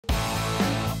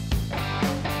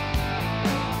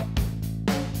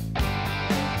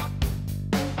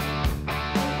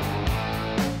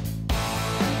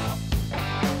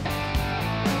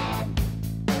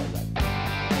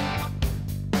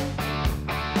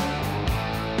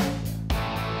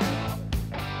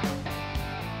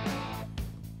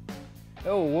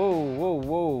Oh, whoa, whoa,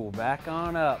 whoa, back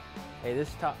on up. Hey, this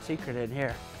is top secret in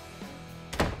here.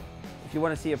 If you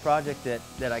want to see a project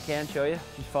that I can show you,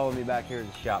 just follow me back here in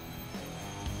the shop.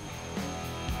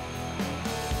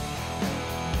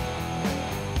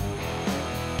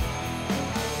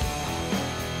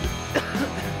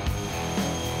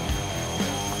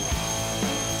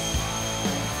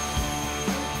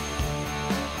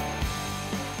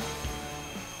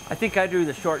 I think I drew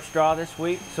the short straw this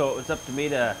week, so it was up to me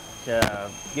to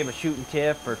give a shooting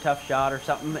tip or a tough shot or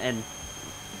something. And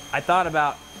I thought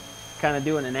about kind of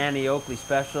doing an Annie Oakley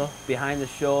special, behind the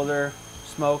shoulder,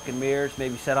 smoke and mirrors,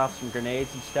 maybe set off some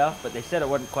grenades and stuff, but they said it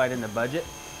wasn't quite in the budget.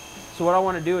 So what I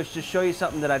want to do is just show you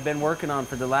something that I've been working on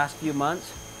for the last few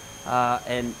months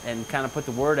and kind of put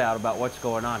the word out about what's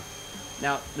going on.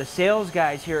 Now, the sales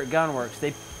guys here at Gunwerks,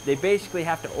 they basically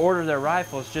have to order their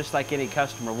rifles just like any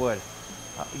customer would.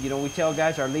 You know, we tell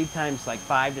guys our lead time's like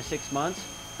 5 to 6 months,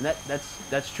 and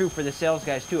that's true for the sales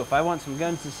guys too. If I want some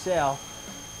guns to sell,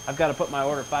 I've got to put my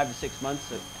order 5 to 6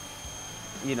 months,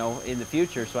 you know, in the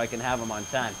future so I can have them on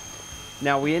time.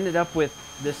 Now, we ended up with,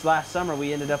 this last summer,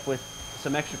 we ended up with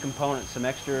some extra components, some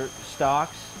extra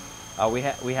stocks. We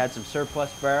had some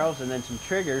surplus barrels and then some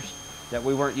triggers that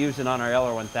we weren't using on our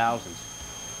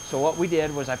LR1000s. So what we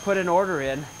did was I put an order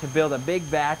in to build a big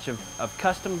batch of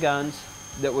custom guns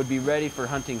that would be ready for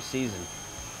hunting season.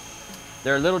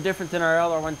 They're a little different than our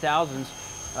LR1000s.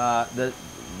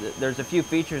 There's a few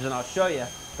features and I'll show you,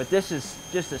 but this is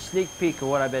just a sneak peek of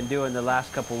what I've been doing the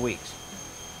last couple weeks.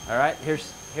 All right,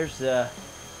 here's the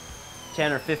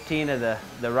 10 or 15 of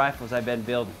the rifles I've been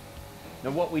building.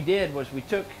 Now what we did was we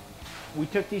took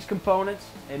these components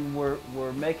and we're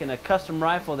making a custom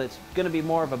rifle that's going to be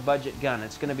more of a budget gun.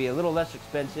 It's going to be a little less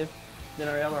expensive than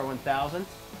our LR1000.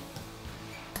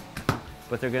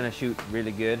 But they're going to shoot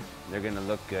really good. They're going to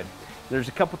look good. There's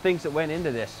a couple things that went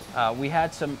into this. We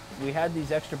had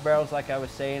these extra barrels, like I was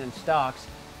saying, and stocks.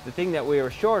 The thing that we were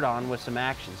short on was some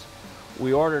actions.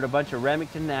 We ordered a bunch of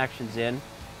Remington actions in,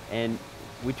 and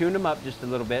we tuned them up just a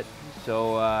little bit,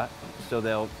 so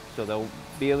they'll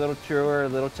be a little truer, a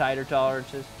little tighter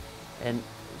tolerances. And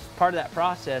part of that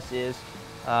process is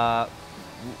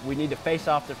we need to face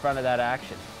off the front of that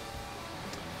action.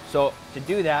 So to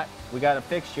do that, we got a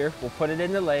fixture, we'll put it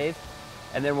in the lathe,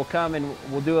 and then we'll come and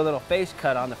we'll do a little face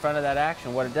cut on the front of that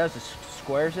action. What it does is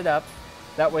squares it up.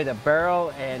 That way the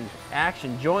barrel and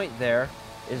action joint there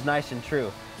is nice and true.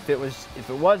 If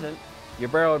it wasn't, your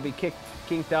barrel would be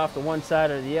kinked off to one side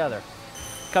or the other.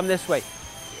 Come this way.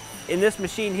 In this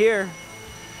machine here,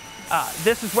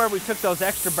 this is where we took those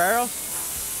extra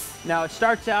barrels. Now it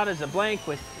starts out as a blank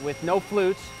with no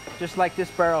flutes, just like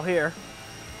this barrel here.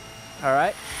 All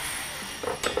right.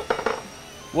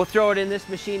 We'll throw it in this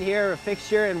machine here, a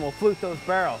fixture, and we'll flute those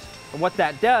barrels. And what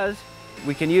that does,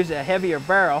 we can use a heavier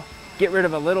barrel, get rid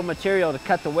of a little material to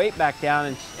cut the weight back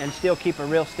down and still keep a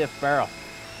real stiff barrel.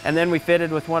 And then we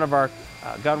fitted with one of our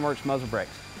Gunwerks muzzle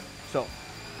brakes. So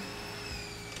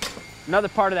another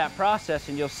part of that process,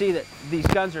 and you'll see that these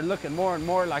guns are looking more and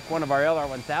more like one of our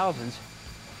LR1000s,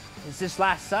 is this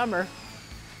last summer,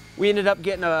 we ended up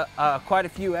getting quite a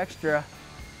few extra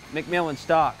McMillan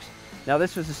stocks. Now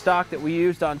this was a stock that we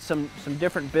used on some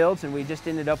different builds, and we just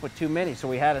ended up with too many, so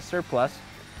we had a surplus.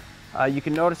 You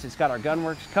can notice it's got our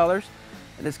Gunwerks colors,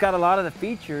 and it's got a lot of the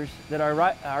features that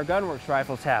our Gunwerks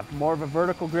rifles have. More of a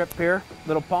vertical grip here,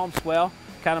 little palm swell,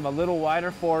 kind of a little wider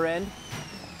fore end,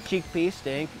 cheek piece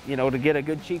to get a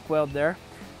good cheek weld there.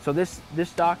 So this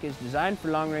stock is designed for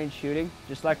long range shooting,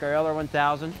 just like our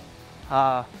LR1000,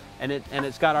 and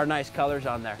it's got our nice colors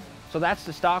on there. So that's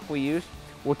the stock we use.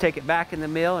 We'll take it back in the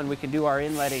mill and we can do our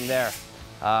inletting there.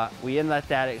 We inlet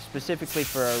that specifically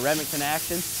for a Remington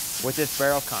action with this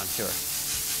barrel contour.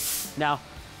 Now,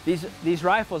 these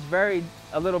rifles vary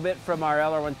a little bit from our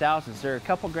LR1000s. They're a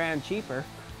couple grand cheaper,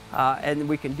 and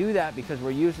we can do that because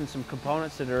we're using some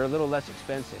components that are a little less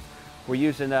expensive. We're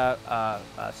using a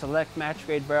select match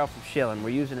grade barrel from Schillen. We're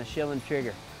using a Schillen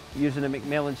trigger. We're using a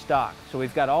McMillan stock. So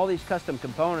we've got all these custom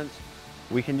components.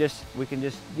 We can just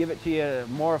give it to you at a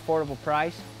more affordable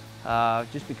price,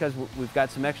 just because we've got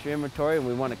some extra inventory and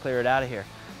we want to clear it out of here.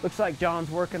 Looks like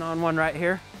John's working on one right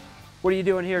here. What are you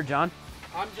doing here, John?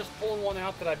 I'm just pulling one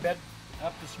out that I bed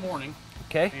up this morning.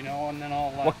 Okay. You know, and then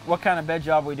I'll... What kind of bed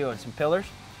job are we doing? Some pillars?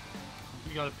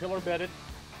 We got a pillar bedded,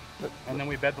 and then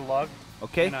we bed the lug.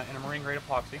 Okay. In a marine grade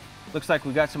epoxy. Looks like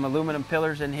we got some aluminum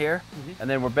pillars in here, and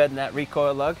then we're bedding that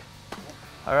recoil lug.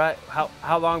 All right,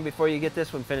 how long before you get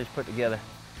this one finished put together?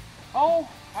 Oh,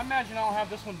 I imagine I'll have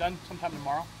this one done sometime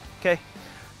tomorrow. Okay,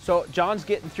 so John's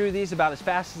getting through these about as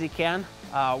fast as he can.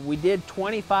 We did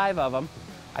 25 of them.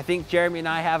 I think Jeremy and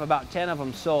I have about 10 of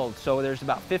them sold, so there's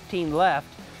about 15 left.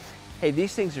 Hey,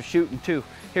 these things are shooting too.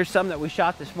 Here's some that we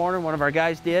shot this morning, one of our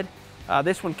guys did.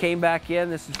 This one came back in.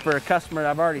 This is for a customer that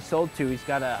I've already sold to. He's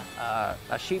got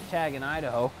a sheep tag in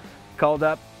Idaho. Called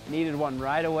up, needed one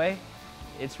right away.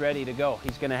 It's ready to go.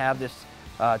 He's gonna have this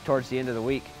towards the end of the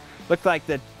week. Looked like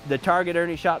the target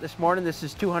Ernie shot this morning. This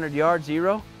is 200 yards,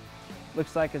 0.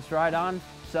 Looks like it's right on,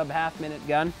 sub half-minute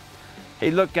gun.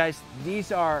 Hey, look guys,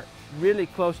 these are really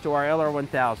close to our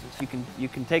LR1000s. You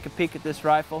can take a peek at this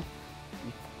rifle,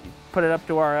 you put it up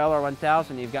to our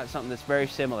LR1000, you've got something that's very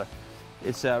similar.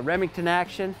 It's a Remington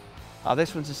action.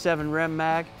 This one's a 7 Rem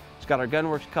mag. It's got our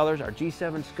Gunwerks colors, our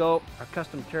G7 scope, our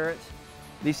custom turrets.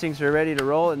 These things are ready to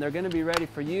roll, and they're going to be ready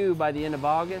for you by the end of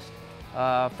August,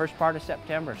 first part of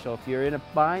September. So if you're in a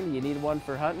bind and you need one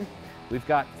for hunting, we've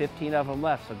got 15 of them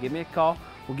left. So give me a call.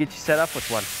 We'll get you set up with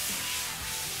one.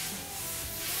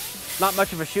 Not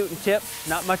much of a shooting tip,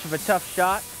 not much of a tough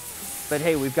shot, but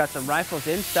hey, we've got some rifles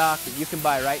in stock that you can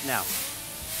buy right now.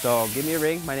 So give me a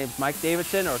ring. My name's Mike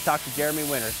Davidson, or talk to Jeremy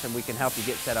Winters and we can help you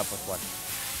get set up with one.